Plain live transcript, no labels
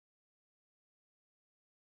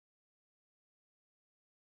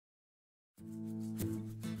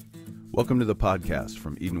Welcome to the podcast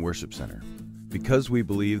from Eden Worship Center. Because we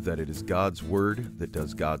believe that it is God's Word that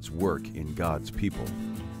does God's work in God's people,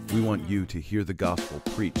 we want you to hear the gospel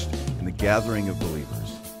preached in the gathering of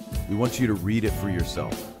believers. We want you to read it for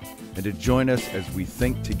yourself and to join us as we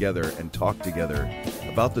think together and talk together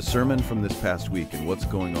about the sermon from this past week and what's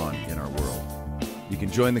going on in our world. You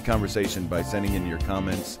can join the conversation by sending in your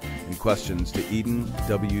comments and questions to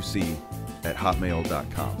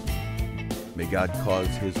edenwc@hotmail.com. May God cause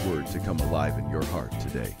His Word to come alive in your heart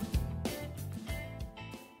today.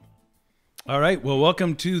 All right, well,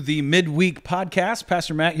 welcome to the Midweek podcast.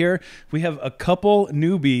 Pastor Matt here. We have a couple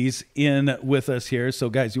newbies in with us here. So,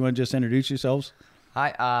 guys, you want to just introduce yourselves?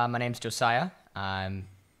 Hi, my name's Josiah. I'm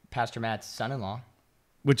Pastor Matt's son-in-law.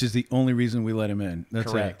 Which is the only reason we let him in.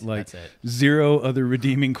 That's Correct. it. Like, that's it. Zero other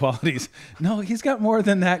redeeming qualities. No, he's got more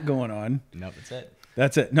than that going on. Nope, that's it.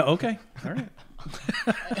 That's it. No, okay. All right.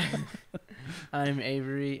 I'm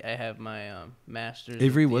Avery. I have my master's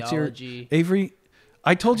Avery, in what's your... theology. Avery,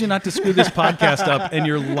 I told you not to screw this podcast up, and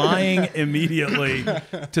you're lying immediately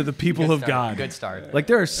to the people Good of start. God. Good start. Like,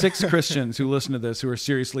 there are 6 Christians who listen to this who are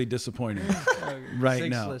seriously disappointed right 6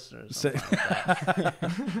 now. listeners. So- something like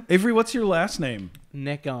that. Avery, what's your last name?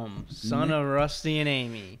 Nickum, son of Rusty and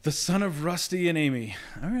Amy. The son of Rusty and Amy.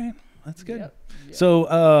 All right, that's good. Yep.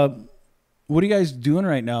 So, what are you guys doing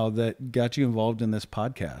right now that got you involved in this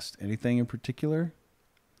podcast? Anything in particular?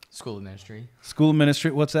 School of Ministry. School of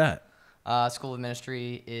Ministry, what's that? School of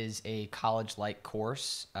Ministry is a college-like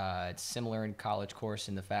course. It's similar in college course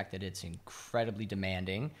in the fact that it's incredibly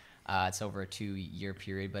demanding. It's over a 2-year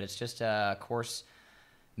period, but it's just a course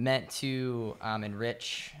meant to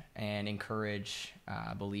enrich and encourage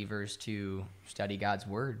believers to study God's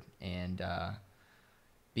Word and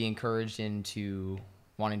be encouraged into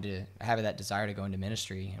wanting to have that desire to go into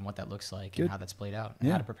ministry and what that looks like Good. and how that's played out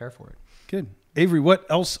and how to prepare for it. Good. Avery, what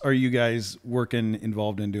else are you guys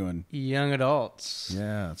involved in doing? Young adults.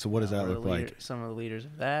 Yeah, so what does that We're look the like? Some of the leaders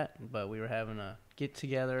of that, but we were having a get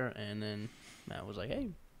together, and then Matt was like,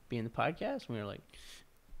 "Hey, be in the podcast." And we were like,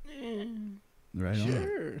 Right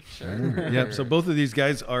on. "Sure." Yep, so both of these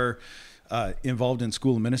guys are involved in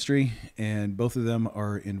School of Ministry, and both of them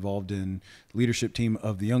are involved in leadership team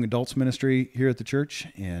of the Young Adults Ministry here at the church,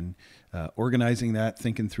 and organizing that,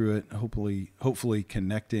 thinking through it, hopefully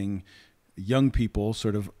connecting young people,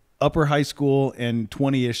 sort of upper high school and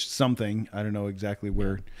 20-ish something. I don't know exactly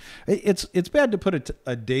where. It's bad to put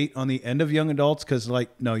a date on the end of young adults because,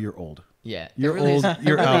 like, no, you're old. Yeah. You're there really old. isn't-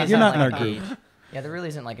 You're there really out. isn't You're not in like our an group. age. Yeah, there really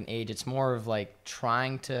isn't like an age. It's more of like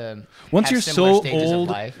trying to Once have you're similar so stages of old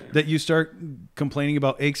life. that you start complaining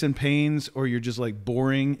about aches and pains, or you're just like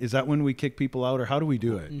boring, is that when we kick people out, or how do we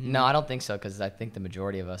do it? No, I don't think so because I think the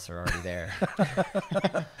majority of us are already there.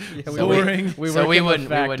 So Boring. we so work we in the wouldn't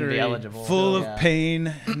be factory. eligible. Full of Yeah.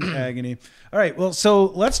 pain and agony. All right, well, so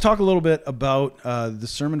let's talk a little bit about the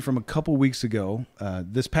sermon from a couple weeks ago.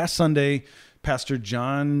 This past Sunday, Pastor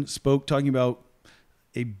John spoke talking about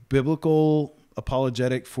a biblical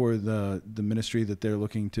apologetic for the ministry that they're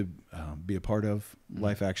looking to be a part of,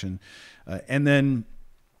 Life Action. And then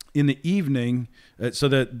in the evening, so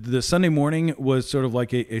that the Sunday morning was sort of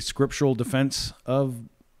like a scriptural defense of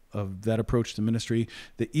that approach to ministry.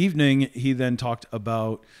 The evening, he then talked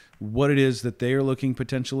about what it is that they are looking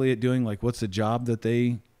potentially at doing, like what's the job that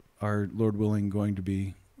they are, Lord willing, going to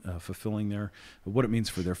be fulfilling there, what it means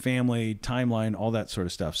for their family, timeline, all that sort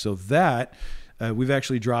of stuff. So that we've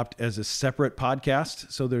actually dropped as a separate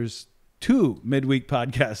podcast. So there's 2 midweek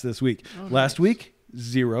podcasts this week. Last week,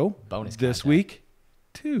 0. Bonus This content. week,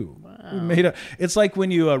 2. We made it's like when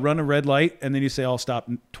you run a red light and then you say, I'll stop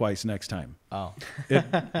twice next time. Oh, It,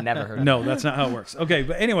 never heard of no, that's not how it works. Okay,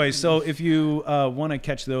 but anyway, so if you want to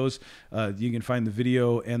catch those, you can find the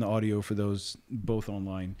video and the audio for those both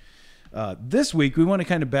online. This week, we want to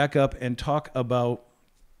kind of back up and talk about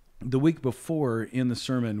the week before in the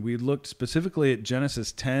sermon. We looked specifically at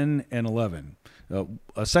Genesis 10 and 11,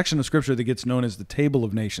 a section of Scripture that gets known as the Table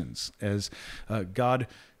of Nations, as God...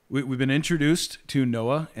 We've been introduced to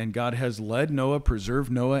Noah, and God has led Noah,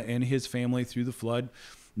 preserved Noah and his family through the flood.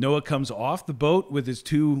 Noah comes off the boat with his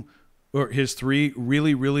 3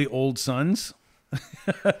 really, really old sons,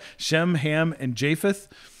 Shem, Ham, and Japheth.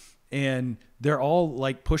 And they're all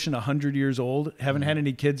like pushing 100 years old, haven't had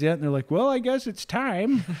any kids yet. And they're like, well, I guess it's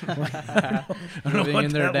time. I don't know Living what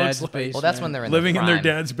in their that dad's looks like. basement. Well, that's when they're in Living their in their prime.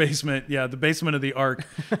 dad's basement. Yeah, the basement of the ark.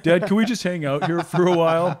 Dad, can we just hang out here for a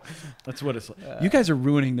while? That's what it's like. You guys are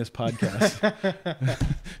ruining this podcast.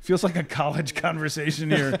 Feels like a college conversation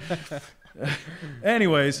here.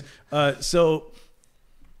 Anyways, so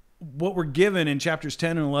what we're given in chapters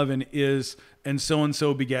 10 and 11 is, and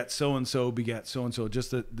so begat so-and-so begat so-and-so,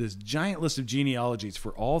 just this giant list of genealogies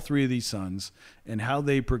for all three of these sons and how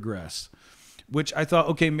they progress, which I thought,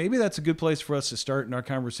 okay, maybe that's a good place for us to start in our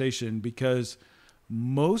conversation, because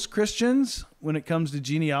most Christians, when it comes to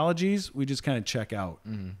genealogies, we just kind of check out.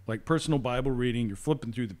 Like personal Bible reading, you're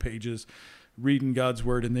flipping through the pages, reading God's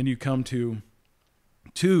word, and then you come to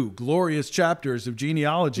 2 glorious chapters of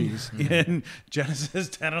genealogies in Genesis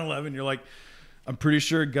 10 and 11. You're like, I'm pretty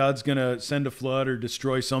sure God's going to send a flood or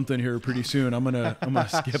destroy something here pretty soon. I'm gonna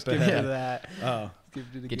skip ahead. that.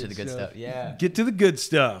 Get to the good stuff. Yeah. Get to the good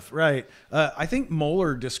stuff, right? I think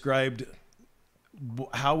Moeller described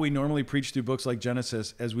how we normally preach through books like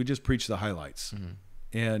Genesis as we just preach the highlights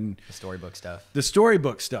and The storybook stuff. the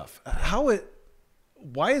storybook stuff.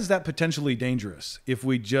 Why is that potentially dangerous if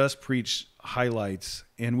we just preach highlights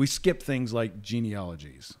and we skip things like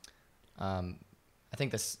genealogies? I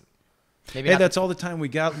think this. Maybe Hey, not- that's all the time we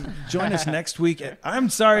got. Join us next week. I'm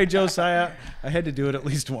sorry, Josiah. I had to do it at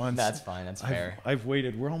least once. That's fine. That's fair. I've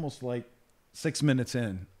waited. We're almost like 6 minutes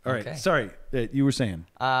in. All right. Okay. Sorry. You were saying.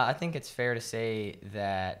 I think it's fair to say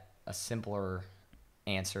that a simpler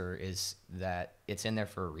answer is that it's in there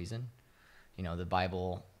for a reason. You know, the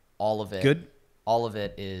Bible, all of it. Good. All of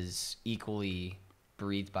it is equally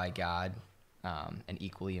breathed by God and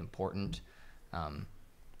equally important.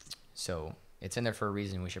 So it's in there for a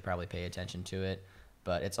reason. We should probably pay attention to it.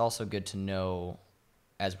 But it's also good to know,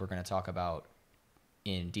 as we're going to talk about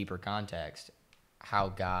in deeper context, how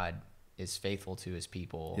God is faithful to his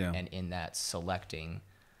people, Yeah. and in that selecting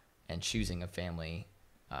and choosing a family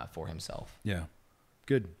for himself. Yeah.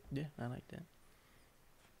 Good. Yeah, I like that.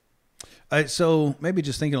 So maybe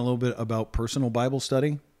just thinking a little bit about personal Bible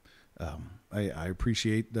study. I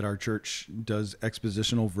appreciate that our church does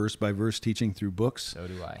expositional verse by verse teaching through books. So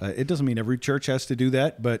do I. It doesn't mean every church has to do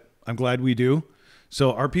that, but I'm glad we do.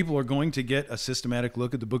 So our people are going to get a systematic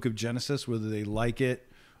look at the book of Genesis, whether they like it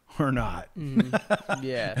or not.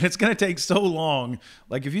 Yeah. And it's going to take so long.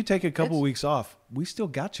 Like if you take a couple weeks off, we still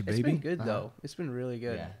got you, It's baby. been good though. It's been really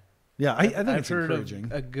good. Yeah. Yeah, I think I've it's heard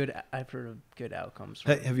encouraging. I've heard of good outcomes.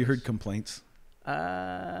 From Have you heard complaints?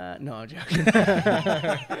 No, I'm joking.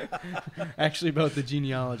 Actually, about the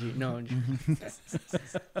genealogy. No, I'm joking.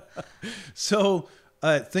 So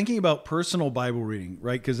thinking about personal Bible reading,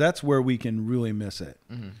 right? Because that's where we can really miss it.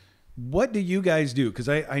 What do you guys do? Because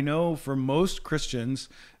I know for most Christians,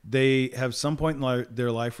 they have some point in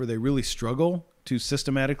their life where they really struggle to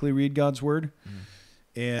systematically read God's word.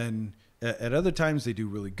 And at other times they do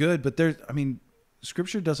really good. But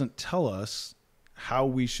Scripture doesn't tell us how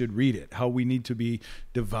we should read it, how we need to be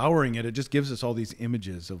devouring it. It just gives us all these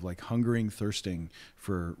images of like hungering, thirsting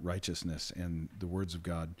for righteousness and the words of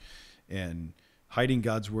God and hiding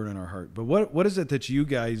God's word in our heart. But what is it that you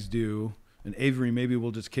guys do? And Avery, maybe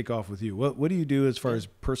we'll just kick off with you. What do you do as far as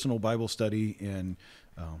personal Bible study and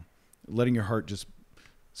letting your heart just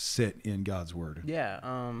sit in God's word?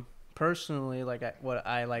 Yeah. Personally, what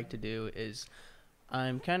I like to do is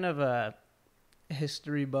I'm kind of a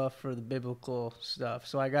history buff for the biblical stuff.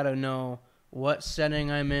 So I got to know what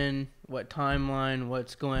setting I'm in, what timeline,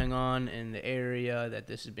 what's going on in the area that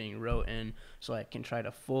this is being wrote in, so I can try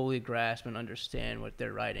to fully grasp and understand what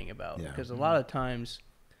they're writing about. Yeah. Because a lot of times,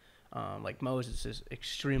 like Moses is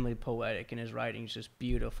extremely poetic and his writing's just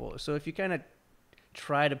beautiful. So if you kind of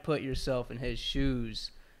try to put yourself in his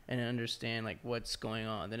shoes and understand like what's going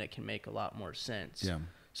on, then it can make a lot more sense. Yeah.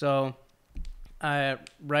 So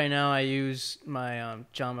right now I use my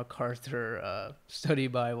John MacArthur study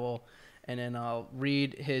Bible, and then I'll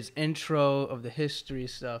read his intro of the history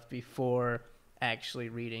stuff before actually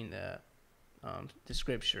reading the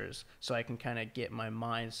scriptures, so I can kind of get my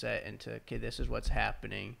mindset into, okay, this is what's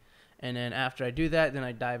happening. And then after I do that, then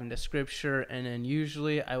I dive into scripture, and then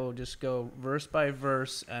usually I will just go verse by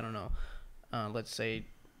verse. I don't know, let's say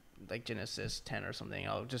like Genesis 10 or something.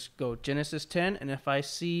 I'll just go Genesis 10, and if I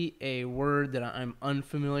see a word that I'm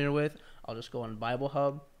unfamiliar with, I'll just go on Bible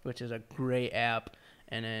Hub, which is a great app,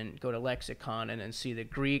 and then go to Lexicon and then see the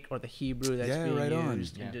Greek or the Hebrew that's being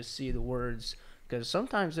used, and just see the words, because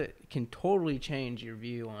sometimes it can totally change your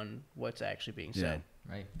view on what's actually being said.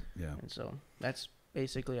 Right. Yeah. And so that's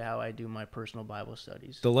basically how I do my personal Bible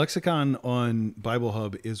studies. The Lexicon on Bible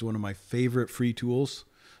Hub is one of my favorite free tools.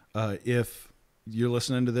 If you're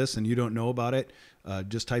listening to this and you don't know about it,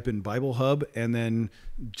 just type in Bible Hub and then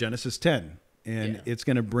Genesis 10, and it's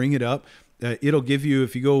going to bring it up. It'll give you,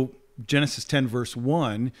 if you go Genesis 10 verse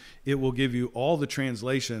 1, it will give you all the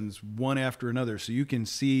translations one after another, so you can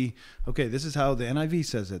see, okay, this is how the NIV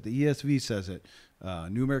says it, the ESV says it,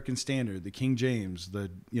 New American Standard, the King James,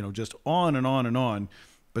 just on and on and on.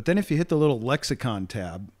 But then if you hit the little lexicon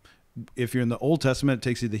tab, if you're in the Old Testament, it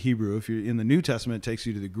takes you to the Hebrew. If you're in the New Testament, it takes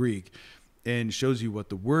you to the Greek and shows you what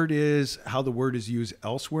the word is, how the word is used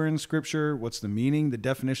elsewhere in Scripture, what's the meaning, the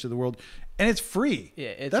definition of the word, and it's free. Yeah,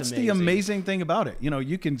 it's That's amazing. the amazing thing about it. You know,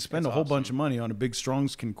 you can spend It's a whole bunch awesome. of money on a big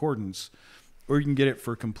Strong's Concordance, or you can get it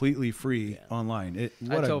for completely free online.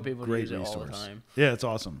 What I tell a people to great use it resource. all the time. Yeah, it's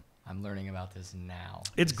awesome. I'm learning about this now.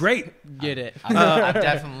 It's great. Get it. I've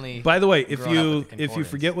definitely. By the way, if grown up you with the if you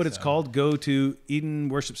forget what it's concordance, called, go to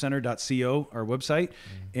EdenWorshipCenter.co, our website,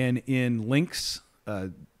 and in links,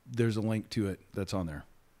 there's a link to it that's on there.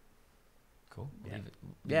 Cool. Yeah. Leave it-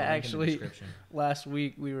 leave Yeah, the link in the actually, description. last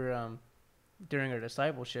week we were during our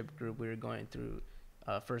discipleship group, we were going through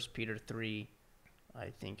 1 Peter 3, I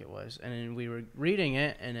think it was, and then we were reading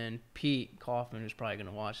it, and then Pete Kaufman, who's probably going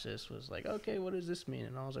to watch this, was like, okay, what does this mean?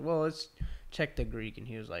 And I was like, well, let's check the Greek. And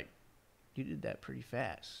he was like, you did that pretty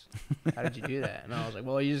fast. How did you do that? And I was like,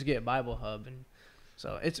 well, you just get Bible Hub, and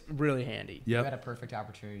so it's really handy. You had Yep. a perfect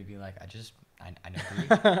opportunity to be like, I know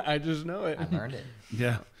Greek. I just know it. I learned it.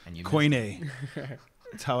 Yeah. And you missed Koine.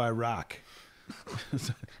 It's how I rock.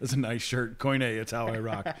 That's a nice shirt. Koine, it's how I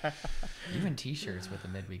rock. it. Even T-shirts with the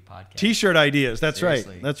Midweek podcast. T-shirt ideas. That's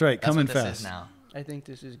Seriously. right. That's right. That's Coming what this fast. is now. I think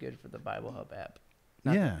this is good for the Bible Hub app.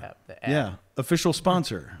 Not Yeah. the app, the app. Yeah. Official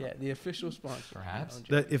sponsor. Yeah, the official sponsor. Perhaps. No, I'm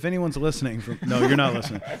joking. That if anyone's listening from no, you're not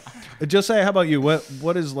listening. Josiah, how about you?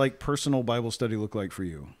 What does like personal Bible study look like for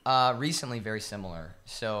you? Recently, very similar.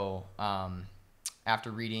 So,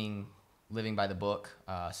 after reading Living by the Book,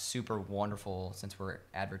 super wonderful, since we're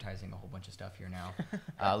advertising a whole bunch of stuff here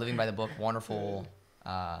now. Living by the Book, wonderful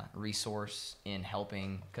resource in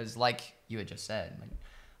helping, because like you had just said, like,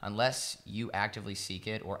 unless you actively seek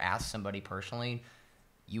it or ask somebody personally,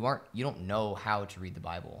 you don't know how to read the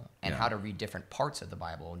Bible and Yeah. how to read different parts of the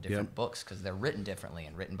Bible and different books, because they're written differently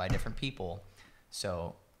and written by different people.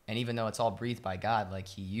 So, and even though it's all breathed by God, like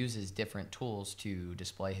he uses different tools to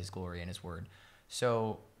display his glory in his word.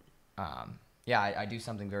 So, I do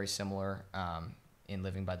something very similar in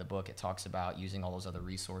Living by the Book. It talks about using all those other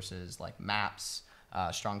resources like maps,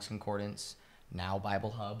 Strong's Concordance, now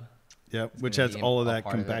Bible Hub. Yep. It's Which gonna has be all of a that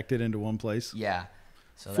part of it. compacted into one place. Yeah.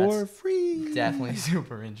 So For that's free. definitely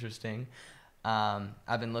super interesting.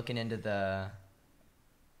 I've been looking into the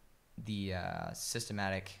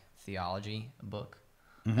systematic theology book.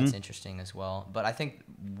 That's interesting as well. But I think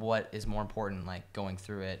what is more important, like going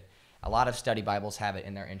through it, a lot of study Bibles have it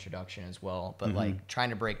in their introduction as well. But like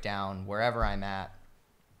trying to break down wherever I'm at,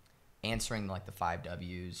 answering like the 5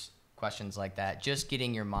 W's, questions like that, just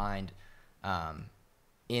getting your mind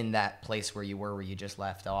in that place where you just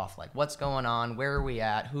left off. Like, what's going on? Where are we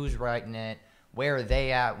at? Who's writing it? Where are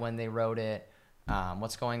they at when they wrote it?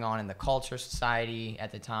 What's going on in the culture, society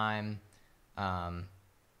at the time?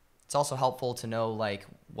 It's also helpful to know, like,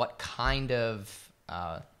 what kind of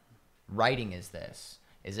writing is this?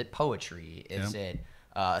 Is it poetry? Is it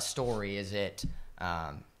a story? Is it,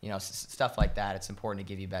 stuff like that? It's important to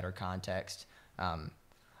give you better context.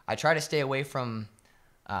 I try to stay away from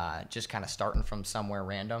just kind of starting from somewhere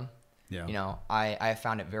random. Yeah. You know, I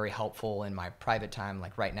found it very helpful in my private time.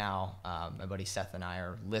 Like right now, my buddy Seth and I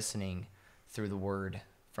are listening through the Word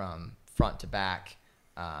from front to back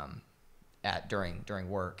during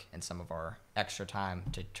work and some of our extra time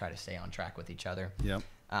to try to stay on track with each other. Yep.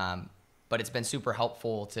 But it's been super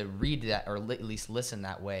helpful to read that, or at least listen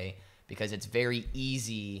that way, because it's very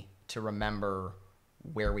easy to remember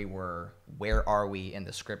where we were, where are we in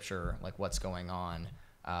the scripture, like what's going on,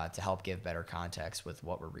 to help give better context with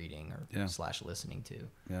what we're reading or / listening to.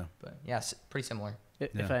 Yeah. But yeah, pretty similar.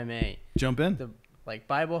 If I may, Jump in. the like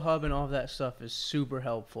Bible Hub and all of that stuff is super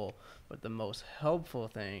helpful. But the most helpful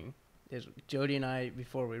thing is Jody and I,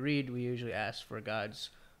 before we read, we usually ask for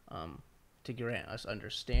God's to grant us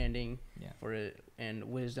understanding for it and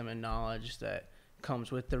wisdom and knowledge that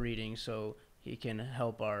comes with the reading, so he can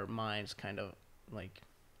help our minds kind of like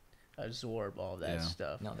absorb all that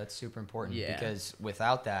stuff. No, that's super important, because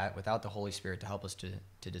without the Holy Spirit to help us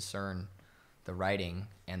to discern the writing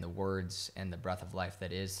and the words and the breath of life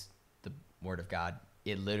that is the Word of God,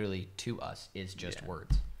 it literally to us is just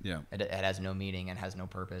words. Yeah. It has no meaning and has no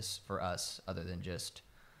purpose for us other than just,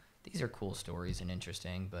 these are cool stories and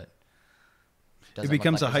interesting, but It doesn't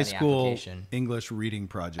becomes look a like high there's any school application. English reading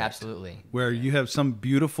project. Absolutely. Where you have some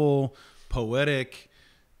beautiful, poetic,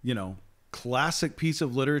 classic piece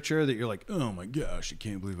of literature that you're like, oh my gosh, I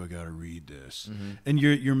can't believe I got to read this. And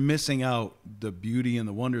you're missing out the beauty and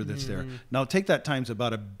the wonder that's there. Now take that times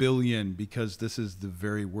about 1 billion, because this is the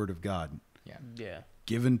very Word of God. Yeah. Yeah.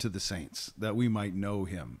 given to the saints that we might know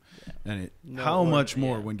him. And No how order, much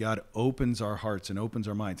more yeah. when God opens our hearts and opens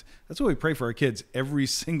our minds. That's what we pray for our kids every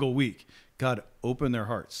single week. God, open their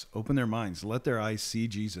hearts, open their minds, let their eyes see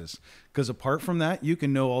Jesus. Because apart from that, you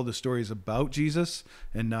can know all the stories about Jesus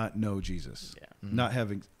and not know Jesus, not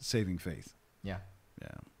having saving faith. Yeah.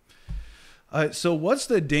 Yeah. So what's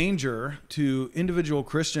the danger to individual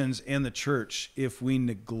Christians and the church if we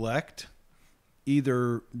neglect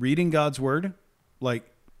either reading God's word?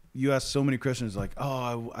 Like you ask so many Christians like,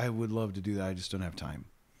 oh, I would love to do that. I just don't have time,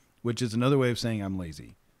 which is another way of saying I'm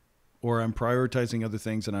lazy or I'm prioritizing other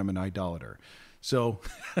things and I'm an idolater. So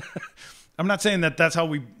I'm not saying that that's how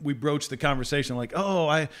we broach the conversation. Like, oh,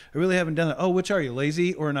 I really haven't done that. Oh, which are you,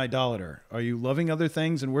 lazy or an idolater? Are you loving other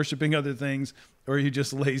things and worshiping other things? Or are you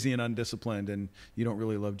just lazy and undisciplined and you don't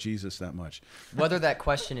really love Jesus that much? Whether that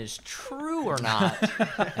question is true or not,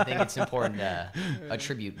 I think it's important to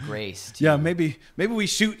attribute grace to. Yeah, maybe we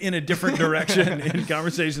shoot in a different direction in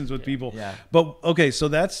conversations with people. Yeah. But okay, so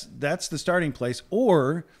that's the starting place.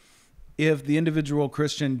 Or if the individual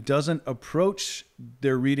Christian doesn't approach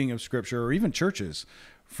their reading of Scripture or even churches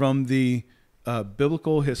from the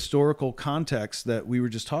biblical historical context that we were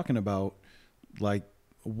just talking about, like,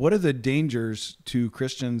 what are the dangers to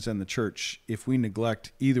Christians and the church if we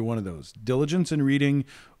neglect either one of those, diligence in reading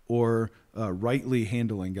or rightly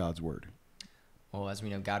handling God's word? Well, as we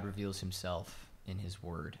know, God reveals himself in his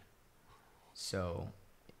word. So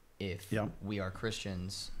if we are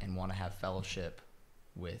Christians and want to have fellowship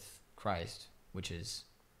with Christ, which is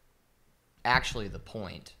actually the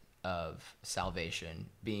point of salvation,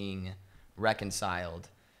 being reconciled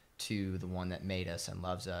to the one that made us and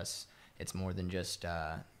loves us. It's more than just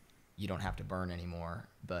you don't have to burn anymore,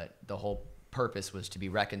 but the whole purpose was to be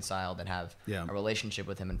reconciled and have a relationship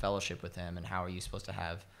with him and fellowship with him. And how are you supposed to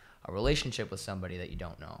have a relationship with somebody that you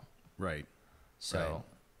don't know? Right. So,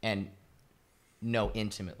 and know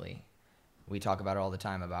intimately. We talk about it all the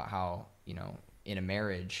time about how, you know, in a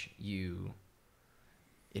marriage,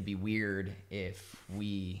 it'd be weird if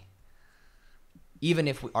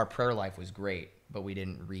our prayer life was great, but we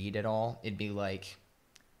didn't read at all. It'd be like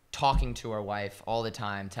talking to our wife all the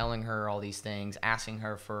time, telling her all these things, asking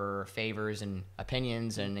her for favors and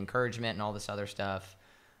opinions and encouragement and all this other stuff.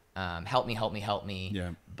 Help me. Yeah.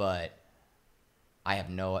 But I have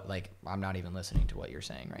I'm not even listening to what you're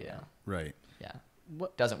saying right now. Right. Yeah.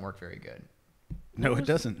 What doesn't work very good. No, it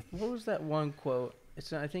doesn't. What was that one quote?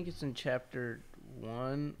 I think it's in chapter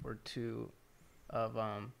 1 or 2 of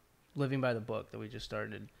Living by the Book that we just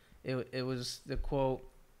started. It was the quote,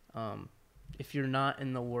 if you're not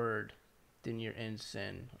in the Word, then you're in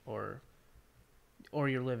sin, or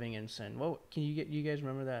you're living in sin. What can you guys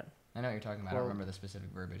remember that? I know what you're talking about. I don't remember the specific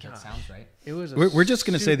verbiage. That sounds right. It was. We're just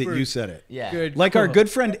going to say that you said it. Yeah. Good Like quote. our good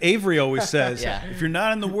friend Avery always says, Yeah. if you're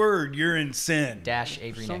not in the Word, you're in sin. Dash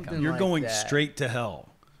Avery Something Neckham. You're like going that. straight to hell.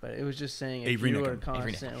 But it was just saying, if Avery you are Nickham.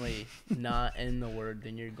 constantly not in the Word,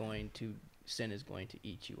 then sin is going to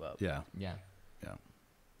eat you up. Yeah. Yeah.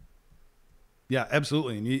 Yeah,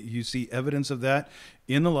 absolutely. And you see evidence of that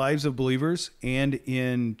in the lives of believers and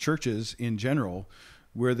in churches in general,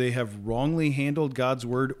 where they have wrongly handled God's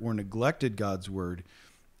word or neglected God's word,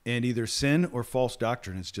 and either sin or false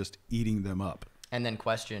doctrine is just eating them up. And then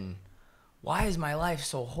question, why is my life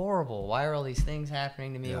so horrible? Why are all these things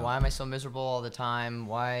happening to me? Yeah. Why am I so miserable all the time?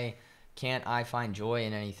 Why can't I find joy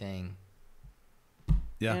in anything?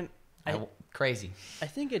 Yeah. And Crazy. I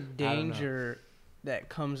think a danger that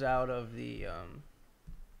comes out of the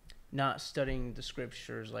not studying the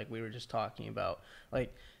scriptures, like we were just talking about,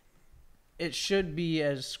 like, it should be,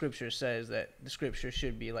 as scripture says, that the scripture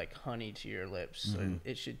should be like honey to your lips. Mm-hmm. So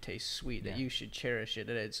it should taste sweet, that you should cherish it,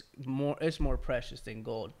 that it's more precious than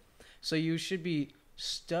gold. So you should be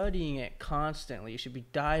studying it constantly. You should be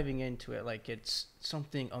diving into it like it's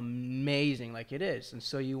something amazing, like it is. And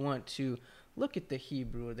so you want to look at the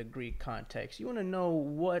Hebrew or the Greek context. You want to know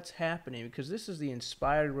what's happening, because this is the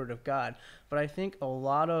inspired word of God. But I think a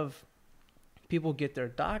lot of people get their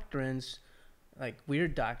doctrines, like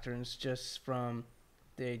weird doctrines, just from,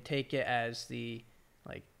 they take it as the,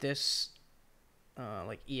 like this,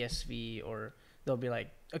 like ESV, or they'll be like,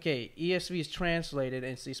 okay, ESV is translated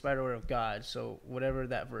and it's the inspired word of God, so whatever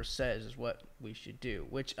that verse says is what we should do,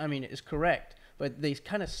 which, I mean, is correct. But they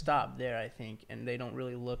kind of stop there, I think, and they don't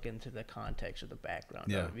really look into the context or the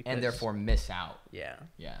background of it. Because, And therefore miss out. Yeah.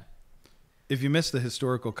 Yeah. If you miss the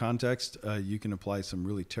historical context, you can apply some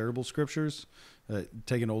really terrible scriptures.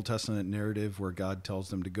 Take an Old Testament narrative where God tells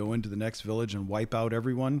them to go into the next village and wipe out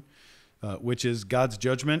everyone, which is God's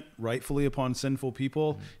judgment rightfully upon sinful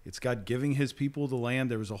people. Mm-hmm. It's God giving his people the land.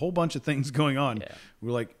 There was a whole bunch of things going on. Yeah.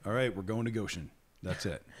 We're like, all right, we're going to Goshen. That's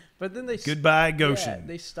it. But then they Goodbye, Yeah, Goshen.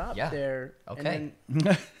 they stopped Yeah. there. Okay. And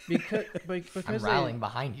then because I'm rallying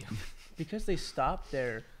behind you. because they stopped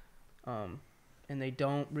there, and they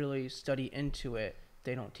don't really study into it.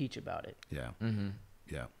 They don't teach about it. Yeah. Mm-hmm.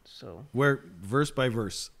 Yeah. So Where verse by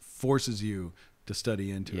verse forces you to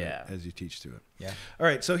study into Yeah. it as you teach to it. Yeah. All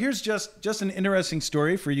right. So here's just an interesting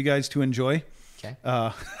story for you guys to enjoy. Okay.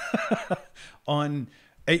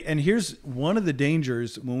 And here's one of the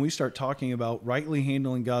dangers when we start talking about rightly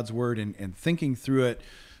handling God's word and thinking through it,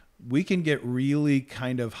 we can get really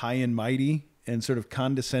kind of high and mighty and sort of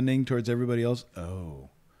condescending towards everybody else. Oh,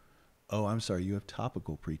 I'm sorry. You have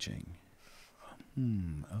topical preaching.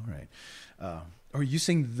 All right. Or you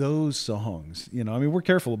sing those songs. I mean, we're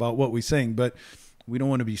careful about what we sing, but we don't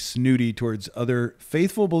want to be snooty towards other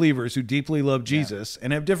faithful believers who deeply love Jesus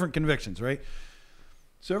and have different convictions, right?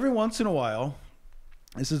 So every once in a while,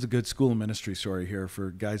 this is a good school of ministry story here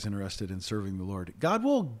for guys interested in serving the Lord. God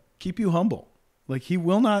will keep you humble. Like he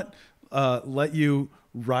will not let you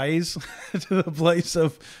rise to the place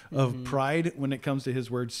of pride when it comes to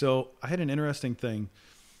his word. So I had an interesting thing.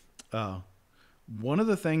 One of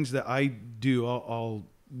the things that I do, I'll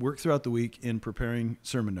work throughout the week in preparing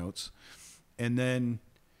sermon notes. And then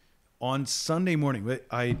on Sunday morning,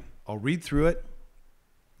 I'll read through it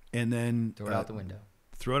and then Throw it out the window.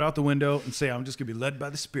 Throw it out the window and say, I'm just going to be led by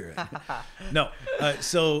the Spirit. No.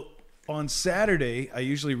 So on Saturday, I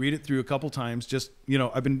usually read it through a couple times. Just,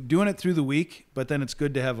 I've been doing it through the week, but then it's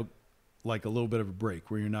good to have a little bit of a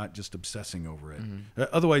break where you're not just obsessing over it. Mm-hmm.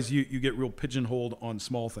 Otherwise, you get real pigeonholed on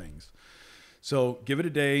small things. So give it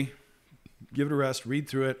a day, give it a rest, read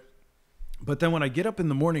through it. But then when I get up in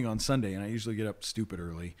the morning on Sunday, and I usually get up stupid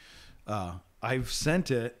early, I've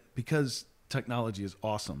sent it, because technology is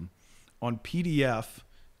awesome, on PDF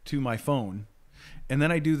to my phone. And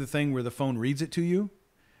then I do the thing where the phone reads it to you.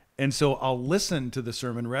 And so I'll listen to the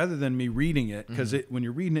sermon rather than me reading it, because when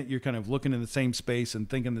you're reading it, you're kind of looking in the same space and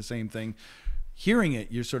thinking the same thing. Hearing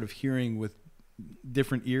it, you're sort of hearing with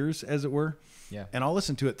different ears, as it were. Yeah. And I'll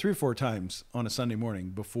listen to it 3 or 4 times on a Sunday morning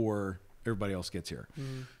before everybody else gets here.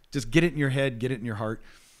 Just get it in your head, get it in your heart.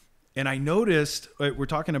 And I noticed, we're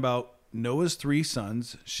talking about Noah's 3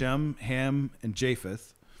 sons, Shem, Ham, and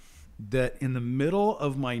Japheth, that in the middle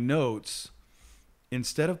of my notes,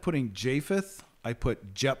 instead of putting Japheth, I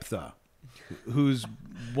put Jephthah, who's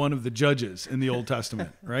one of the judges in the Old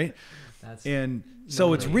Testament, right?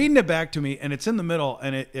 So it's reading it back to me, and it's in the middle,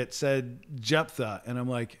 and it said Jephthah, and I'm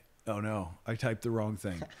like, oh no, I typed the wrong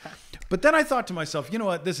thing. But then I thought to myself, you know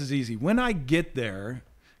what, this is easy. When I get there,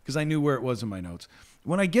 because I knew where it was in my notes,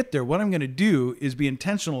 when I get there, what I'm going to do is be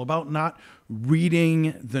intentional about not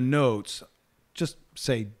reading the notes. Just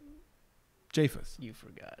say Japheth. you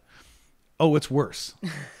forgot. Oh, it's worse.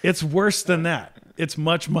 It's worse than that. It's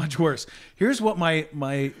much, much worse. Here's what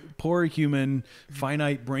my poor human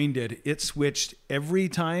finite brain did. It switched every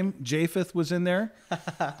time Japheth was in there.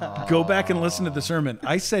 Go back and listen to the sermon.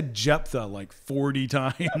 I said Jephthah like 40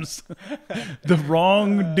 times. The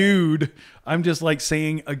wrong dude. I'm just like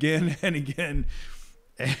saying again and again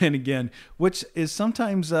and again, which is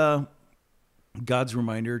sometimes God's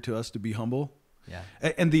reminder to us to be humble. Yeah.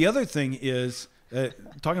 And the other thing is,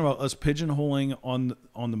 talking about us pigeonholing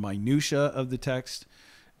on the minutia of the text,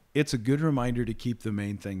 it's a good reminder to keep the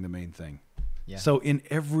main thing the main thing. Yeah. So in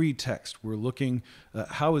every text, we're looking,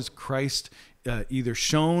 how is Christ either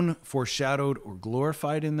shown, foreshadowed, or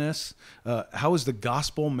glorified in this? How is the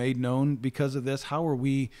gospel made known because of this? How are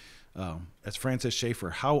we, as Francis Schaeffer,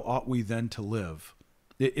 how ought we then to live?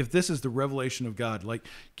 If this is the revelation of God, like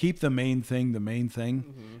keep the main thing the main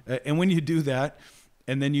thing. And when you do that,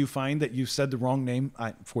 and then you find that you've said the wrong name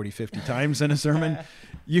 40, 50 times in a sermon,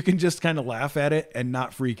 you can just kind of laugh at it and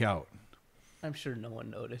not freak out. I'm sure no one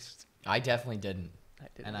noticed. I definitely didn't. I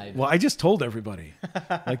didn't. Well, I just told everybody.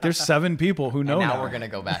 Like there's 7 people who know And now now. we're going to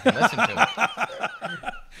go back and listen to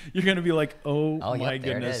it. You're going to be like, oh my yep,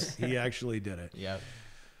 there it goodness, is. he actually did it. Yep.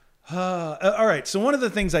 All right. So one of the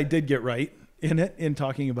things I did get right in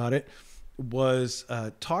talking about it was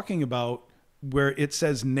talking about where it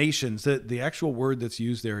says nations. The actual word that's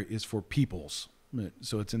used there is for peoples.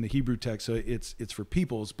 So it's in the Hebrew text. So it's for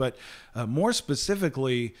peoples. But more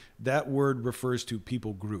specifically, that word refers to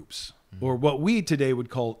people groups, or what we today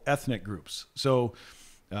would call ethnic groups. So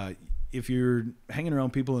if you're hanging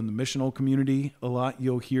around people in the missional community a lot,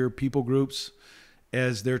 you'll hear people groups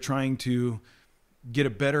as they're trying to get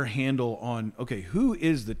a better handle on, okay, who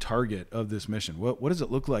is the target of this mission? What does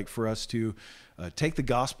it look like for us to take the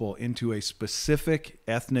gospel into a specific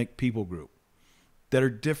ethnic people group that are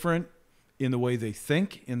different in the way they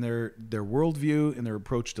think, in their worldview, in their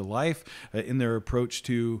approach to life, in their approach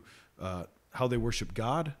to how they worship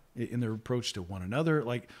God, in their approach to one another,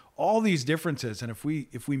 like all these differences. And if we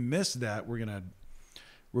miss that, we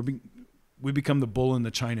become the bull in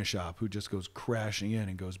the china shop who just goes crashing in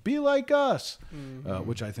and goes, be like us,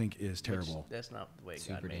 which I think is terrible. That's not the way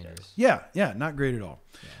Super God made dangerous. us. Yeah, not great at all.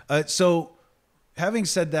 So having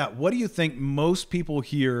said that, what do you think most people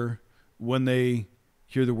hear when they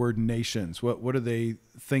hear the word nations? What are they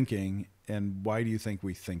thinking, and why do you think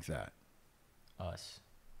we think that? Us,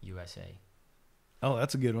 USA. Oh,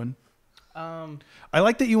 that's a good one. Um, I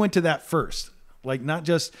like that you went to that first. Like, not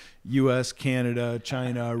just U.S., Canada,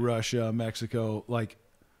 China, Russia, Mexico, like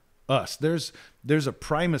us. There's a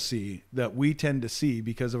primacy that we tend to see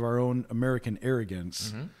because of our own American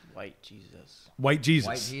arrogance. White Jesus. White Jesus.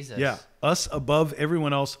 White Jesus. Yeah. Us above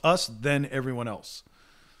everyone else. Us, then everyone else.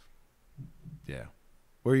 Yeah.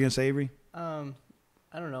 What were you going to say, Avery? I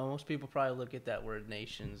don't know. Most people probably look at that word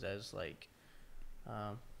nations as like,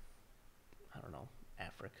 I don't know,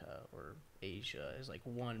 Africa or Asia as like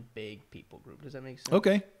one big people group. Does that make sense?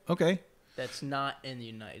 Okay. That's not in the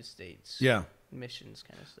United States. Yeah. Missions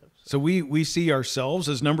kind of stuff. So we see ourselves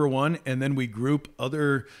as number one, and then we group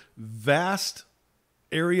other vast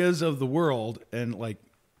areas of the world, and like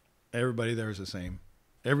everybody there is the same.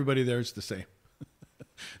 Everybody there is the same.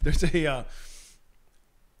 There's a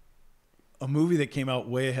movie that came out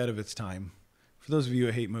way ahead of its time. For those of you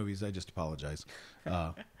who hate movies, I just apologize.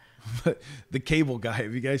 But The Cable Guy,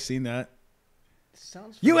 have you guys seen that?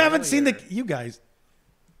 Sounds You haven't seen familiar. you guys.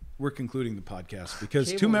 We're concluding the podcast because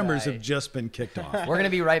Cable two members Guy. have just been kicked off. We're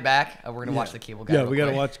gonna be right back. We're gonna watch the Cable Guy. Yeah, real we got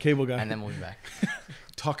to quick, watch Cable Guy. and then we'll be back.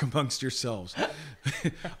 Talk amongst yourselves.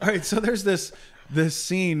 All right, so there's this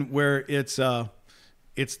scene where it's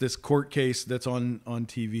this court case that's on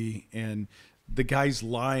TV, and the guy's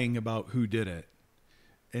lying about who did it,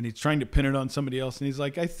 and he's trying to pin it on somebody else, and he's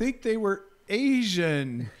like, I think they were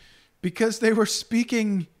Asian because they were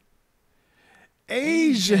speaking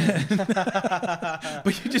Asian.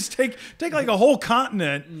 But you just take like a whole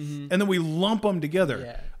continent, and then we lump them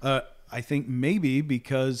together. Yeah. I think maybe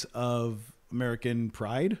because of American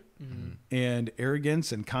pride and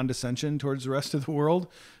arrogance and condescension towards the rest of the world.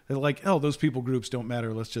 They're like, oh, those people groups don't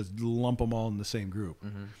matter. Let's just lump them all in the same group.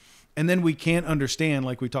 And then we can't understand,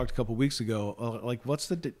 like we talked a couple weeks ago, like what's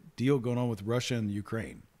the deal going on with Russia and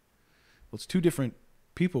Ukraine? Well, it's two different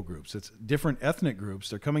people groups. It's different ethnic groups.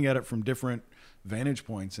 They're coming at it from different vantage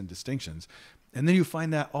points and distinctions. And then you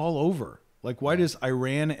find that all over. Like, why does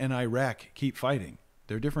Iran and Iraq keep fighting?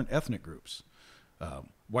 They're different ethnic groups.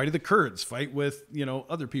 Why do the Kurds fight with,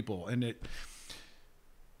 other people? And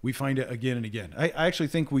we find it again and again. I actually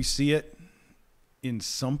think we see it in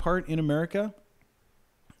some part in America.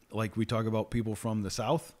 Like we talk about people from the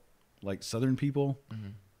South, like Southern people,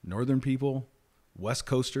 Northern people, West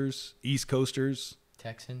Coasters, East Coasters,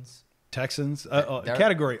 Texans,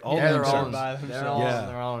 category. All they're names their are- own. They're Yeah. all on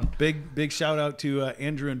their own. Big shout out to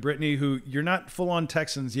Andrew and Brittany, who you're not full on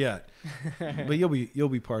Texans yet, but you'll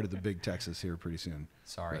be part of the big Texas here pretty soon.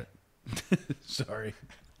 Sorry. Sorry.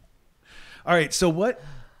 All right. So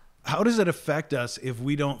how does it affect us if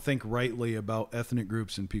we don't think rightly about ethnic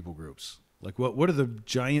groups and people groups? Like what are the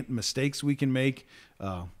giant mistakes we can make?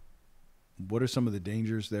 What are some of the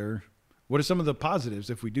dangers there? What are some of the positives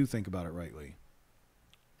if we do think about it rightly?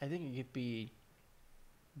 I think it could be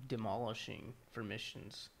demolishing for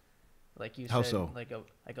missions, like you How said, so? like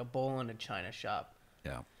a bull in a china shop.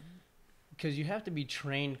 Yeah. Because you have to be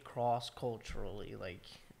trained cross culturally, like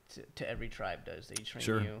to every tribe does. They train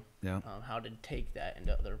Sure. you Yeah. how to take that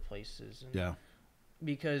into other places. And Yeah.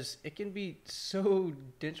 because it can be so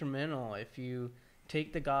detrimental if you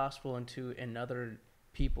take the gospel into another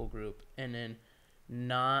people group and then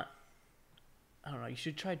you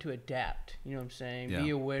should try to adapt. You know what I'm saying? Yeah. Be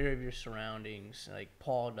aware of your surroundings, like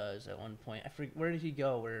Paul does at one point. I forget, where did he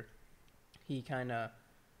go where he kind of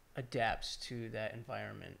adapts to that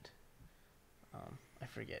environment? I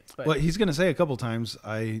forget. But Well, he's going to say a couple times,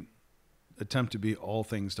 I attempt to be all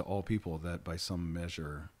things to all people, that by some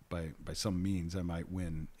measure, by some means, I might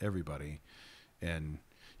win everybody. And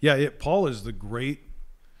yeah, Paul is the great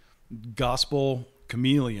gospel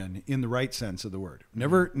chameleon in the right sense of the word.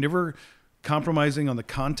 Never compromising on the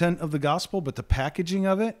content of the gospel, but the packaging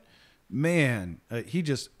of it, man, he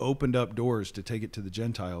just opened up doors to take it to the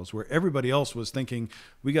Gentiles, where everybody else was thinking,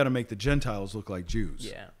 we got to make the Gentiles look like Jews.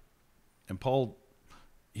 yeah. And Paul,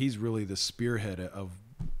 he's really the spearhead of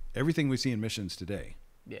everything we see in missions today.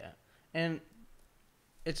 Yeah, and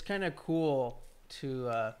it's kind of cool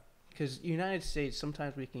to, because United States,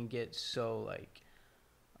 sometimes we can get so, like,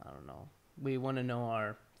 I don't know, we want to know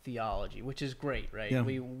our theology, which is great, right? Yeah.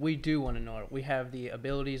 We do want to know it. We have the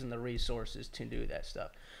abilities and the resources to do that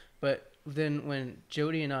stuff. But then when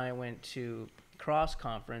Jody and I went to Cross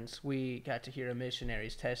Conference, we got to hear a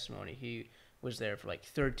missionary's testimony. He was there for like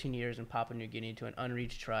 13 years in Papua New Guinea to an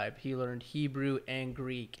unreached tribe. He learned Hebrew and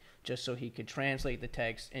Greek just so he could translate the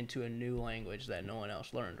text into a new language that no one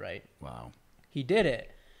else learned, right? Wow. He did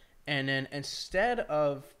it. And then instead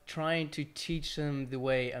of trying to teach them the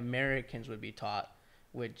way Americans would be taught,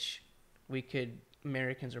 which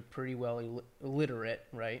Americans are pretty well illiterate,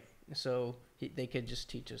 right? So they could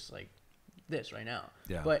just teach us like this right now.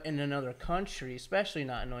 Yeah. But in another country, especially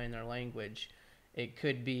not knowing their language, it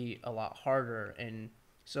could be a lot harder. And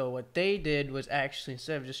so what they did was actually,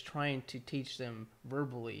 instead of just trying to teach them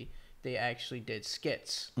verbally, they actually did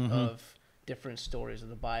skits of different stories of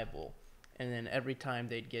the Bible. And then every time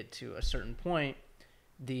they'd get to a certain point,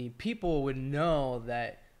 the people would know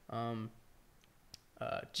that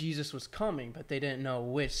Jesus was coming, but they didn't know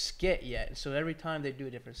which skit yet. And so every time they'd do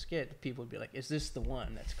a different skit, the people would be like, is this the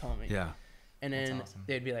one that's coming? Yeah. And then That's awesome.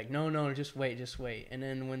 they'd be like, no, just wait. And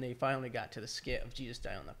then when they finally got to the skit of Jesus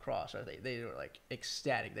dying on the cross, they were like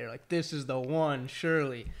ecstatic. They were like, this is the one,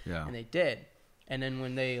 surely. Yeah. And they did. And then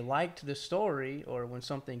when they liked the story or when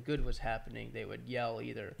something good was happening, they would yell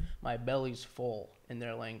either, my belly's full in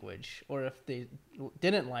their language. Or if they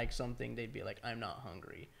didn't like something, they'd be like, I'm not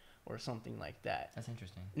hungry or something like that. That's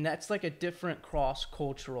interesting. And that's like a different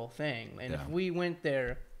cross-cultural thing. And Yeah. if we went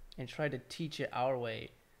there and tried to teach it our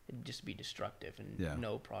way, it'd just be destructive and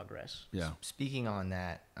no progress. Yeah. Speaking on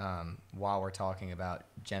that, while we're talking about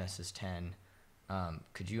Genesis 10,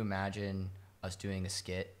 could you imagine us doing a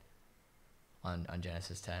skit on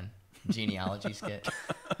Genesis 10? Genealogy skit?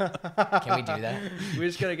 Can we do that? We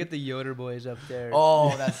just got to get the Yoder boys up there.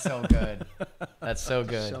 Oh, that's so good. That's so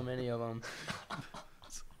good. So many of them.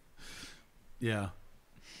 Yeah.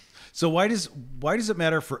 So why does it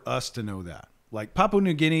matter for us to know that? Like Papua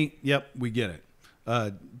New Guinea, yep, we get it.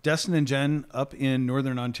 Destin and Jen up in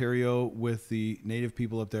Northern Ontario with the native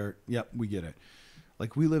people up there, yep, we get it.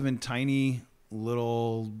 Like we live in tiny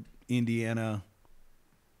little Indiana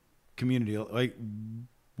community. Like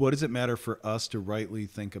what does it matter for us to rightly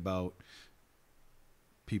think about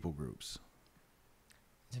people groups?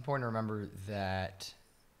 It's important to remember that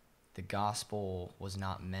the gospel was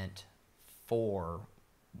not meant for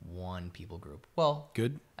one people group. Well,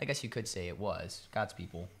 Good. I guess you could say it was God's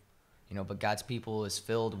people, but God's people is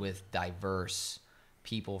filled with diverse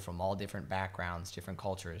people from all different backgrounds, different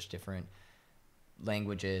cultures, different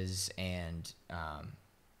languages, and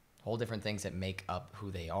whole different things that make up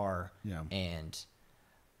who they are. Yeah. And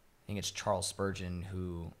I think it's Charles Spurgeon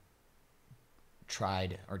who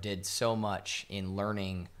tried or did so much in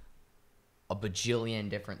learning a bajillion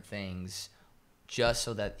different things just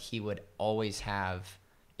so that he would always have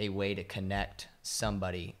a way to connect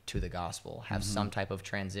somebody to the gospel, have some type of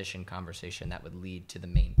transition conversation that would lead to the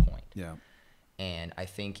main point. Yeah. And I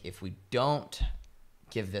think if we don't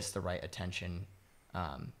give this the right attention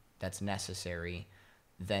that's necessary,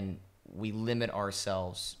 then we limit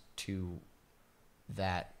ourselves to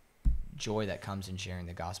that joy that comes in sharing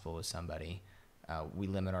the gospel with somebody. We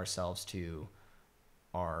limit ourselves to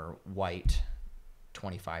our white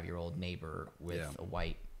 25-year-old neighbor with a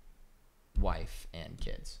white wife and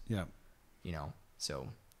kids. Yeah. So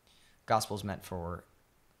gospel's meant for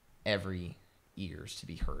every ears to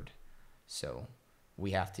be heard. So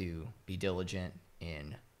we have to be diligent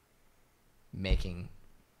in making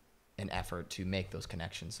an effort to make those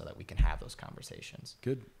connections so that we can have those conversations.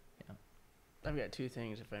 Good. I've got two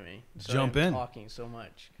things, if I may. Jump I'm in. talking so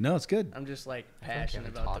much. No, it's good. I'm just like I feel like you passionate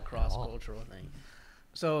haven't about the talked at all. cross-cultural thing.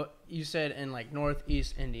 So you said in like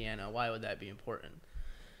Northeast Indiana, why would that be important?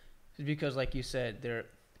 It's because like you said, there are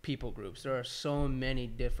people groups. There are so many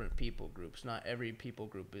different people groups. Not every people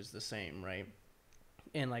group is the same, right?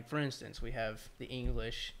 And like for instance, we have the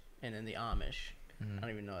English and then the Amish. I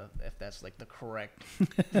don't even know if that's like the correct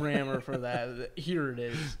grammar for that. Here it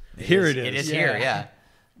is. Here it It is. is here, yeah.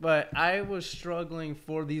 But I was struggling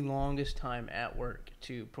for the longest time at work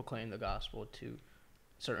to proclaim the gospel to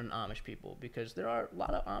certain Amish people because there are a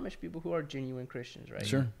lot of Amish people who are genuine Christians, right?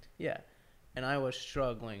 Sure. Yeah. And I was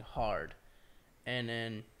struggling hard. And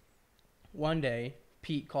then one day,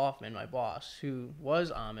 Pete Kaufman, my boss, who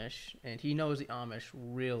was Amish, and he knows the Amish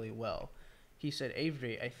really well, he said,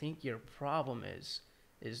 Avery, I think your problem is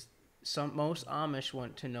most Amish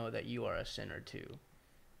want to know that you are a sinner too.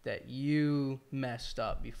 That you messed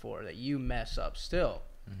up before, that you mess up still.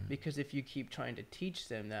 Because if you keep trying to teach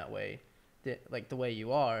them that way, like the way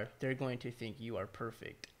you are, they're going to think you are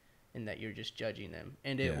perfect and that you're just judging them.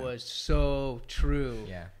 And it was so true.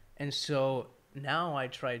 Yeah. And so now I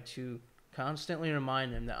try to Constantly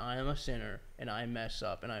remind them that I am a sinner and I mess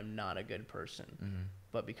up and I'm not a good person. Mm-hmm.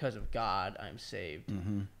 But because of God, I'm saved.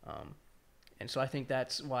 Mm-hmm. And so I think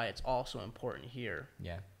that's why it's also important here.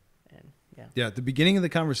 Yeah. And Yeah, the beginning of the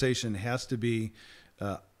conversation has to be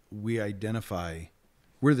we identify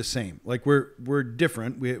we're the same. Like we're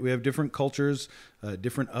different. We have different cultures,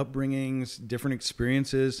 different upbringings, different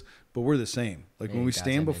experiences, but we're the same. Like Made when in we God's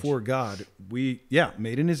stand image. before God,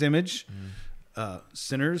 made in his image,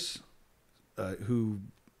 sinners who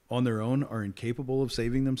on their own are incapable of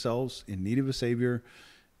saving themselves, in need of a savior.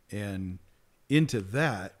 And into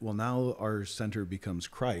that, well, now our center becomes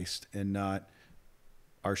Christ and not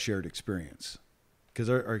our shared experience. Because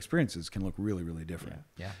our experiences can look really, really different.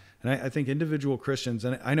 Yeah. And I think individual Christians,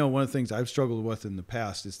 and I know one of the things I've struggled with in the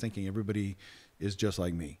past is thinking everybody is just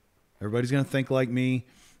like me. Everybody's going to think like me.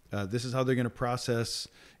 This is how they're going to process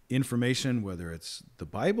information, whether it's the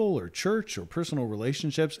Bible or church or personal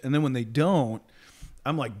relationships. And then when they don't,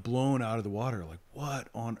 I'm like blown out of the water. Like, what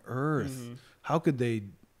on earth? Mm-hmm. How could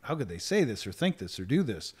they say this or think this or do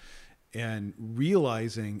this? And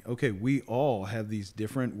realizing, okay, we all have these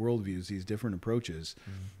different worldviews, these different approaches.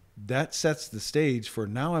 That sets the stage for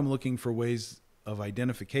now I'm looking for ways of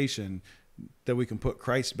identification that we can put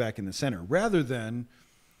Christ back in the center rather than,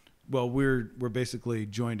 well, we're basically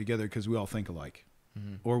joined together because we all think alike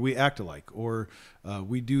or we act alike or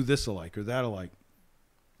we do this alike or that alike.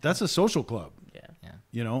 That's a social club.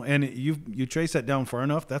 Yeah. And you trace that down far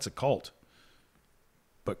enough, that's a cult.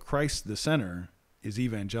 But Christ the center is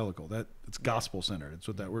evangelical. It's gospel centered. That's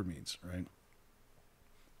what that word means, right?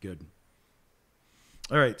 Good.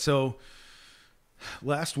 All right, so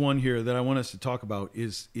last one here that I want us to talk about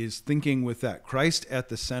is thinking with that Christ at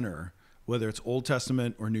the center, whether it's Old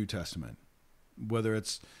Testament or New Testament, whether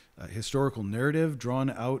it's a historical narrative drawn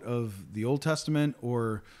out of the Old Testament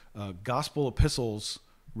or gospel epistles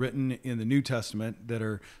written in the New Testament that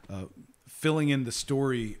are filling in the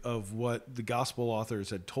story of what the gospel authors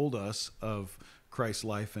had told us of Christ's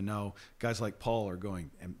life. And now guys like Paul are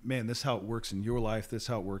going, and man, this is how it works in your life. This is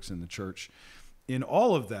how it works in the church. In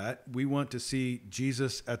all of that, we want to see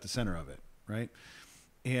Jesus at the center of it, right?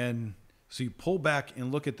 And so you pull back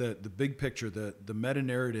and look at the big picture, the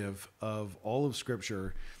meta-narrative of all of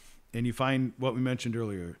Scripture, and you find what we mentioned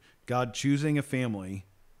earlier, God choosing a family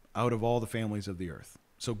out of all the families of the earth.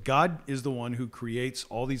 So God is the one who creates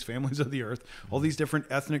all these families of the earth, all these different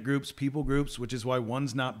ethnic groups, people groups, which is why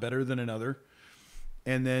one's not better than another.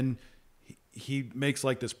 And then he makes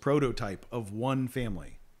like this prototype of one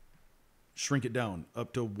family, shrink it down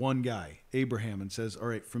up to one guy, Abraham, and says, all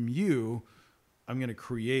right, from you, I'm going to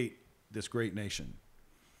create this great nation.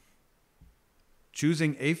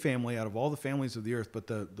 Choosing a family out of all the families of the earth. But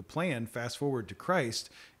the plan, fast forward to Christ,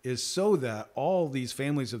 is so that all these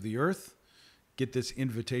families of the earth get this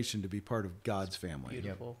invitation to be part of God's family.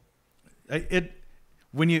 Beautiful.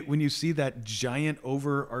 When you see that giant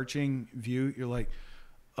overarching view, you're like,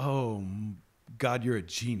 oh, God, you're a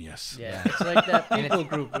genius. Yeah, it's like that people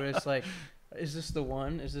group where it's like, is this the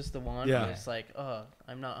one? Is this the one? Yeah. And it's like, oh,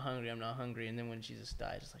 I'm not hungry. And then when Jesus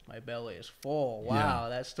dies, it's like, my belly is full. Wow,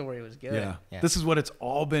 that story was good. Yeah. This is what it's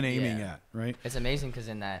all been aiming at, right? It's amazing because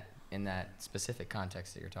in that specific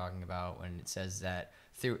context that you're talking about, when it says that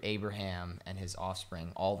through Abraham and his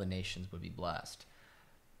offspring, all the nations would be blessed.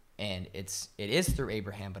 And it is through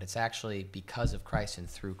Abraham, but it's actually because of Christ and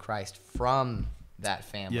through Christ from that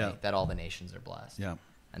family that all the nations are blessed. Yeah.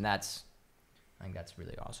 And I think that's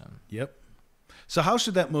really awesome. Yep. So how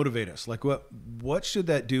should that motivate us? Like what should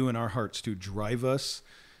that do in our hearts to drive us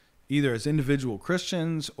either as individual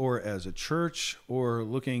Christians or as a church or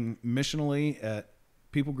looking missionally at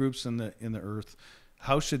people groups in the earth?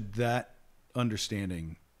 How should that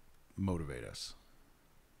understanding motivate us?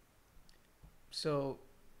 So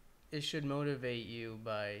it should motivate you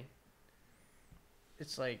by,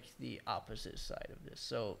 it's like the opposite side of this.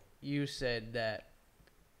 So you said that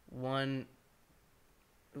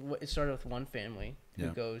it started with one family who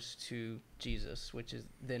goes to Jesus, which is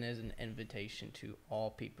then is an invitation to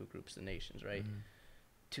all people groups, the nations, right? Mm-hmm.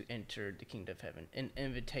 To enter the kingdom of heaven. An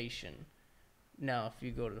invitation. Now, if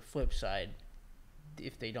you go to the flip side,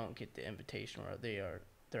 if they don't get the invitation or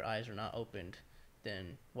their eyes are not opened,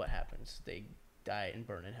 then what happens? They die and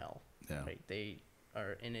burn in hell. Yeah. Right? They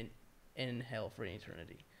are in hell for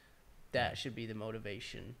eternity. That should be the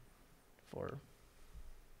motivation for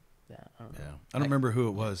that. I don't know. Yeah. I don't remember who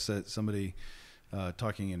it was that somebody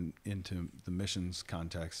talking into the missions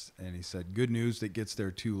context, and he said, good news that gets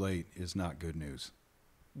there too late is not good news.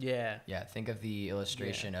 Yeah. Yeah, think of the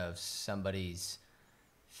illustration of somebody's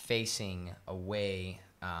facing away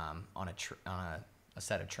on a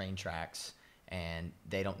set of train tracks, and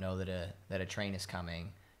they don't know that a train is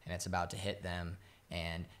coming and it's about to hit them,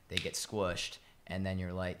 and they get squished, and then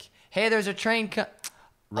you're like, hey, there's a train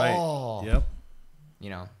Right. Oh. Yep. You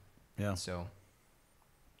know. Yeah. So.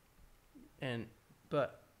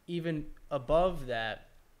 But even above that,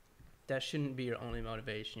 that shouldn't be your only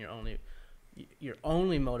motivation. Your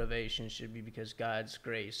only motivation should be because God's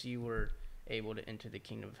grace. You were able to enter the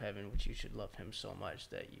kingdom of heaven, which you should love Him so much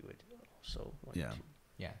that you would also want to.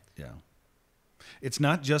 Yeah. Yeah. It's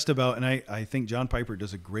not just about, and I think John Piper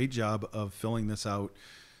does a great job of filling this out,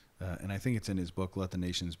 and I think it's in his book, Let the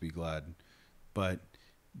Nations Be Glad. But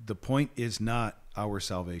the point is not our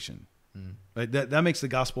salvation. Right? That makes the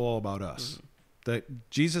gospel all about us. That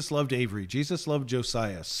Jesus loved Avery, Jesus loved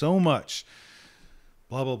Josiah so much,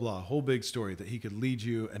 blah, blah, blah, whole big story that he could lead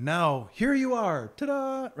you. And now here you are,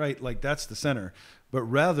 ta-da, right? Like that's the center. But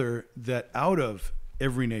rather that out of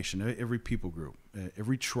every nation, every people group,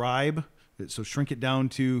 every tribe, so shrink it down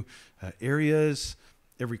to areas,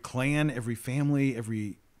 every clan, every family,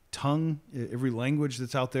 every tongue, every language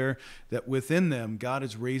that's out there, that within them, God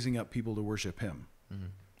is raising up people to worship Him.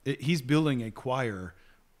 He's building a choir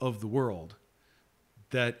of the world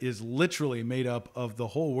that is literally made up of the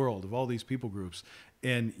whole world, of all these people groups.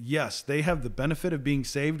 And yes, they have the benefit of being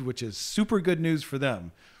saved, which is super good news for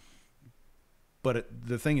them. But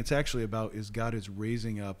the thing it's actually about is God is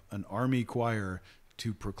raising up an army choir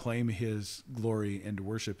to proclaim His glory and to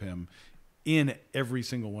worship Him in every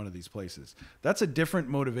single one of these places. That's a different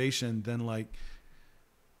motivation than like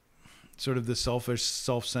sort of the selfish,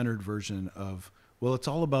 self-centered version of, well, it's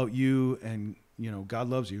all about you and, you know, God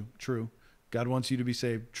loves you. True. God wants you to be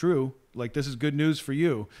saved. True. Like this is good news for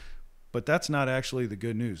you. But that's not actually the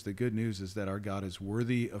good news. The good news is that our God is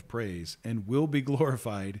worthy of praise and will be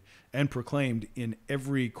glorified and proclaimed in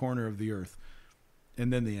every corner of the earth.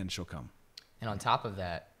 And then the end shall come. And on top of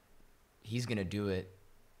that, He's going to do it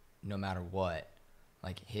no matter what.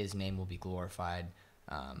 Like His name will be glorified,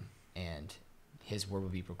 and His word will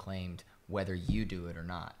be proclaimed whether you do it or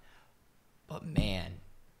not. But man,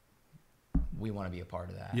 we want to be a part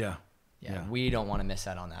of that. Yeah. Yeah. We don't want to miss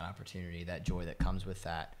out on that opportunity, that joy that comes with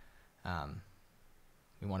that.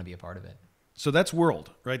 We want to be a part of it. So that's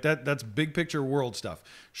world, right? That's big picture world stuff.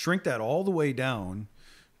 Shrink that all the way down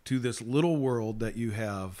to this little world that you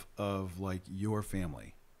have of like your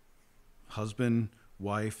family, husband,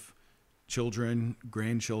 wife, children,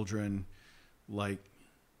 grandchildren. Like,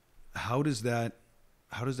 how does that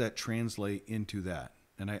translate into that?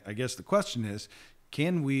 And I guess the question is,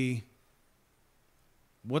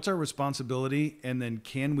 what's our responsibility? And then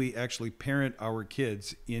can we actually parent our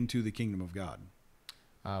kids into the kingdom of God?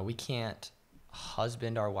 We can't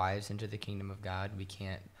husband our wives into the kingdom of God. We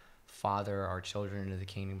can't father our children into the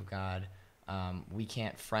kingdom of God. We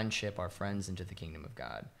can't friendship our friends into the kingdom of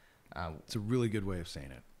God. It's a really good way of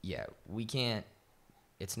saying it. Yeah, we can't.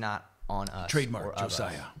 It's not on us. Trademark, or of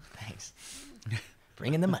Josiah. us. Thanks.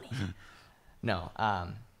 Bring in the money. No.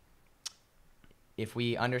 If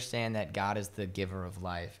we understand that God is the giver of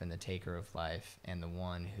life and the taker of life and the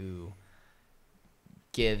one who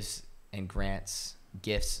gives and grants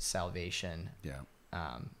gifts salvation,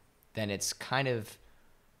 then it's kind of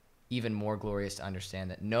even more glorious to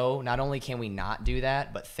understand that not only can we not do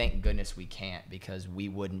that, but thank goodness we can't, because we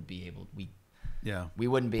wouldn't be able. We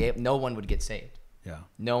wouldn't be able. No one would get saved. Yeah.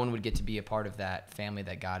 No one would get to be a part of that family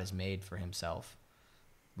that God has made for Himself.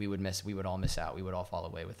 We would all miss out. We would all fall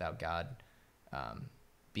away without God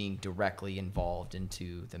being directly involved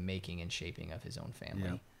into the making and shaping of His own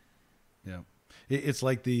family. Yeah. It's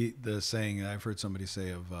like the saying I've heard somebody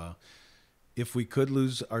say of, if we could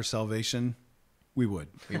lose our salvation, we would.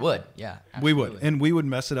 We would, yeah. Absolutely. We would. And we would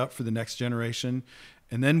mess it up for the next generation.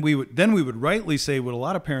 And then we would rightly say what a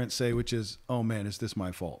lot of parents say, which is, oh man, is this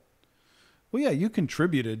my fault? Well, yeah, you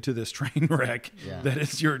contributed to this train wreck that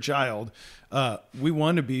is your child. We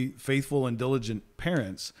want to be faithful and diligent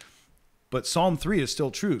parents. But Psalm 3 is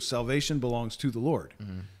still true. Salvation belongs to the Lord.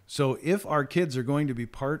 Mm-hmm. So if our kids are going to be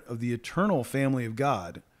part of the eternal family of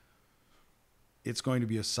God, it's going to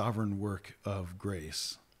be a sovereign work of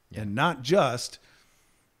grace. Yeah. And not just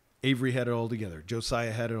Avery had it all together.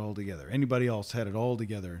 Josiah had it all together. Anybody else had it all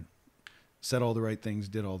together. Said all the right things,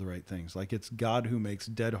 did all the right things. Like it's God who makes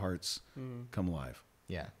dead hearts come alive.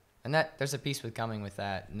 Yeah. And that there's a piece with coming with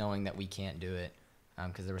that, knowing that we can't do it,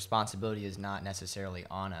 because the responsibility is not necessarily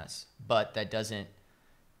on us. But that doesn't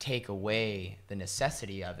take away the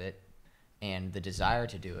necessity of it and the desire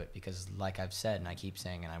to do it, because like I've said, and I keep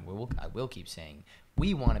saying, and I will keep saying,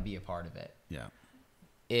 we want to be a part of it. Yeah.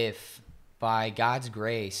 If by God's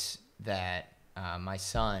grace that my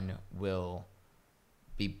son will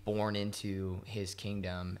be born into His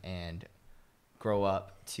kingdom and grow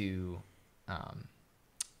up to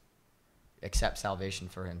accept salvation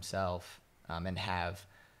for himself and have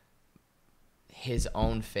his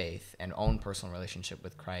own faith and own personal relationship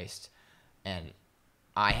with Christ. And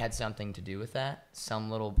I had something to do with that, some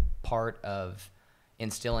little part of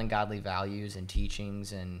instilling godly values and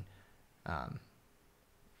teachings and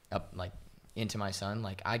into my son.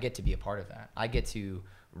 Like, I get to be a part of that. I get to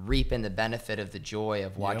reap in the benefit of the joy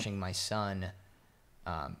of watching my son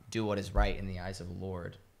do what is right in the eyes of the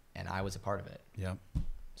Lord, and I was a part of it. Yeah.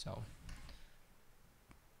 So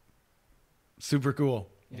super cool.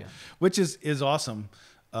 yeah. Which is awesome,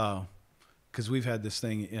 because we've had this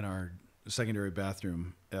thing in our secondary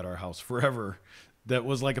bathroom at our house forever that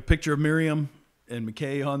was like a picture of Miriam and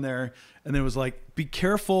McKay on there, and it was like, be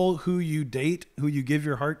careful who you date, who you give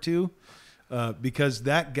your heart to, because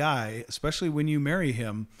that guy, especially when you marry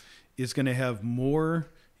him, is going to have more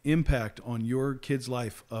impact on your kid's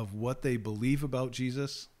life of what they believe about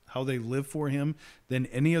Jesus, how they live for him, than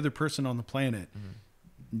any other person on the planet.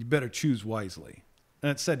 Mm-hmm. You better choose wisely. And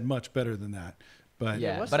it's said much better than that. But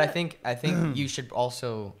yeah, but I think you should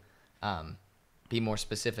also be more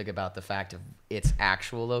specific about the fact of its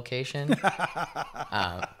actual location,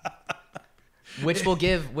 which will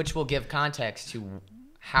give context to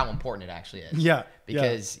how important it actually is. Yeah,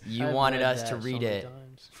 because you wanted us to read it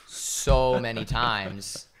so many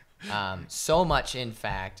times, so much in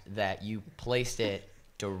fact that you placed it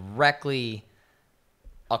directly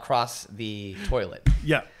across the toilet.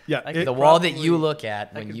 Yeah. The wall that you look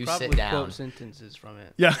at when you sit down. Quote sentences from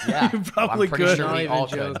it. Yeah, you probably I'm pretty could. sure we all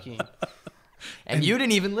could. Joking. And you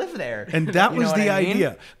didn't even live there. And that was the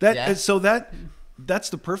idea. So that's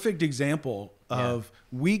the perfect example of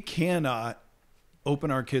we cannot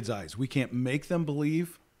open our kids' eyes. We can't make them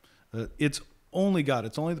believe. It's only God.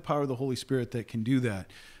 It's only the power of the Holy Spirit that can do that.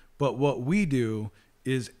 But what we do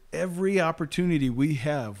is every opportunity we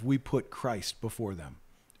have, we put Christ before them.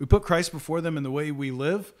 We put Christ before them in the way we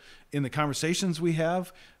live, in the conversations we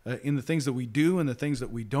have, in the things that we do and the things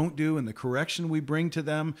that we don't do, in the correction we bring to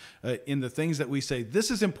them, in the things that we say, this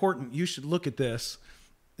is important, you should look at this,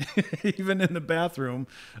 even in the bathroom.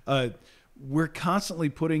 We're constantly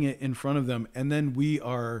putting it in front of them, and then we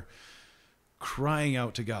are crying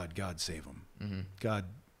out to God, God save them. Mm-hmm. God,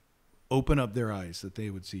 open up their eyes that they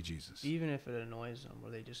would see Jesus. Even if it annoys them,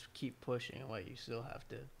 where they just keep pushing away, you still have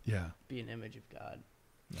to be an image of God.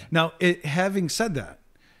 Yeah. Now, having said that,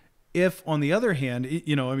 if on the other hand,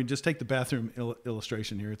 just take the bathroom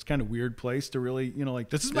illustration here. It's kind of weird place to really,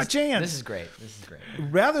 this is my chance. This is great.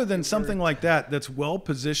 Rather than something like that's well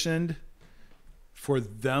positioned for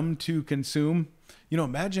them to consume.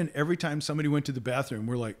 Imagine every time somebody went to the bathroom,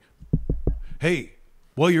 we're like, hey,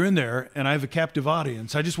 while you're in there and I have a captive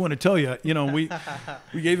audience, I just want to tell you, we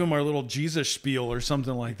gave them our little Jesus spiel or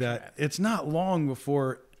something like that. It's not long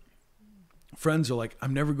before friends are like,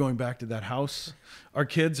 I'm never going back to that house. Our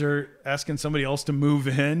kids are asking somebody else to move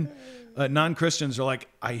in. Non-Christians are like,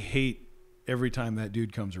 I hate every time that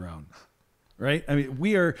dude comes around. Right? I mean,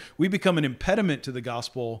 we become an impediment to the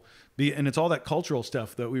gospel, and it's all that cultural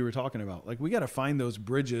stuff that we were talking about. Like, we got to find those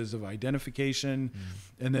bridges of identification,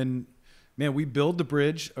 and then, man, we build the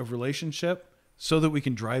bridge of relationship so that we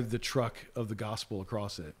can drive the truck of the gospel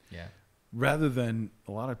across it. Yeah. Rather than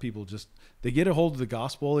a lot of people they get a hold of the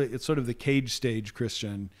gospel. It's sort of the cage stage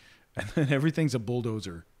Christian, and then everything's a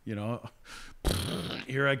bulldozer,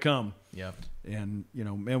 here I come. Yeah. And,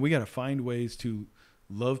 man, we got to find ways to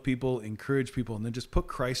love people, encourage people, and then just put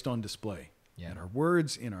Christ on display in our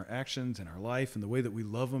words, in our actions, in our life, in the way that we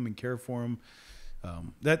love them and care for them.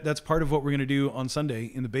 That's part of what we're going to do on Sunday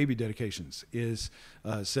in the baby dedications is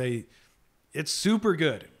say, it's super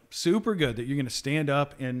good that you're going to stand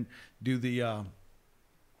up and do the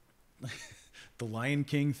the Lion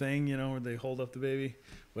King thing, where they hold up the baby.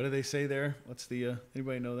 What do they say there? What's the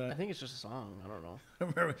anybody know that? I think it's just a song. I don't know.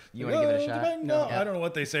 You want to give it a shot? No, I don't know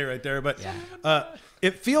what they say right there, but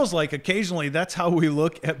it feels like occasionally that's how we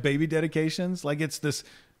look at baby dedications. Like it's this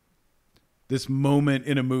moment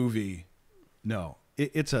in a movie. No,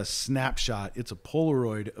 it's a snapshot. It's a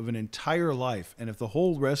Polaroid of an entire life. And if the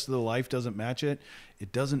whole rest of the life doesn't match it,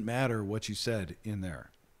 it doesn't matter what you said in there.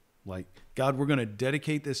 Like, God, we're going to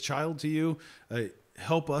dedicate this child to you.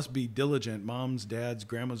 Help us be diligent, moms, dads,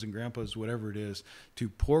 grandmas, and grandpas, whatever it is, to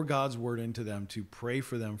pour God's word into them, to pray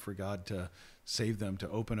for them, for God to save them, to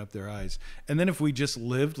open up their eyes. And then if we just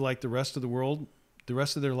lived like the rest of the world, the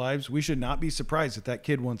rest of their lives, we should not be surprised that that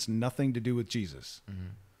kid wants nothing to do with Jesus. Mm-hmm.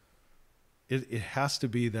 It has to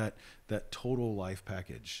be that total life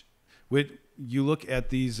package. You look at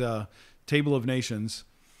these Table of Nations,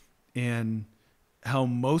 and how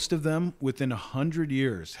most of them within 100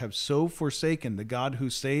 years have so forsaken the God who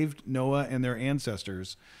saved Noah and their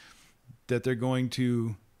ancestors that they're going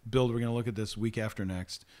to build, we're going to look at this week after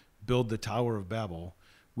next, build the Tower of Babel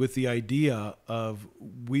with the idea of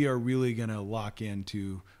we are really going to lock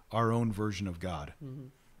into our own version of God. Mm-hmm.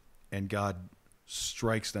 And God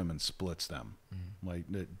strikes them and splits them, like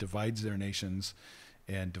it divides their nations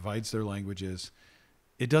and divides their languages.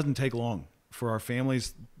 It doesn't take long for our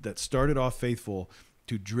families that started off faithful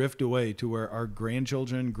to drift away to where our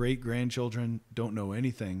grandchildren, great-grandchildren don't know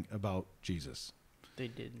anything about Jesus. They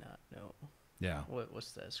did not know. Yeah.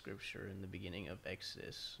 What's that scripture in the beginning of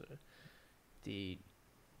Exodus? There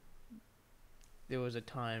was a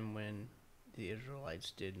time when the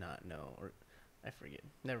Israelites did not know, or I forget.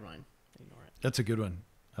 Never mind. Ignore it. That's a good one.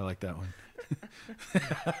 I like that one.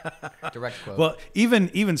 Direct quote. Well, even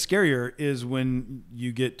scarier is when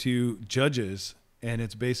you get to Judges, and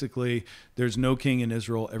it's basically there's no king in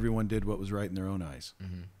Israel. Everyone did what was right in their own eyes.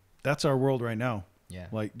 Mm-hmm. That's our world right now. Yeah.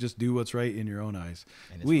 Like just do what's right in your own eyes.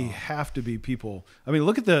 We have to be people. I mean,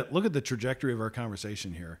 look at the trajectory of our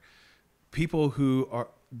conversation here. People who are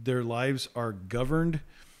their lives are governed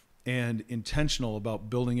and intentional about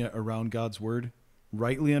building it around God's word,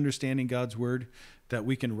 rightly understanding God's word, that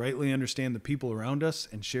we can rightly understand the people around us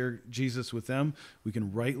and share Jesus with them. We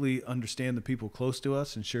can rightly understand the people close to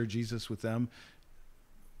us and share Jesus with them.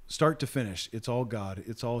 Start to finish, it's all God.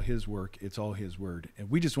 It's all his work. It's all his word. And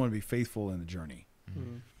we just want to be faithful in the journey.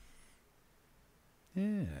 Mm-hmm.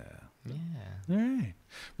 Yeah. All right.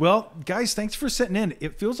 Well, guys, thanks for sitting in.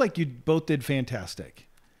 It feels like you both did fantastic.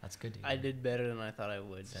 That's good to hear. I did better than I thought I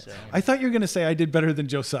would. So. I thought you were going to say I did better than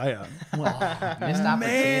Josiah. Missed opportunity.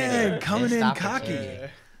 Man, coming in cocky.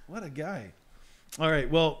 What a guy. All right.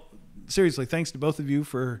 Well, seriously, thanks to both of you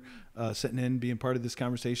for sitting in, being part of this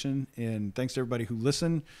conversation. And thanks to everybody who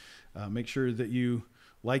listened. Make sure that you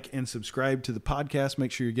like and subscribe to the podcast.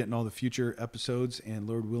 Make sure you're getting all the future episodes. And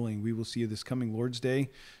Lord willing, we will see you this coming Lord's Day.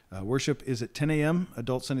 Worship is at 10 a.m.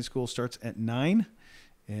 Adult Sunday School starts at 9.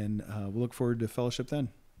 And we'll look forward to fellowship then.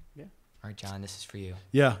 Yeah. All right, John, this is for you.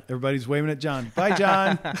 Yeah, everybody's waving at John. Bye,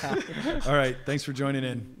 John. All right, thanks for joining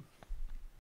in.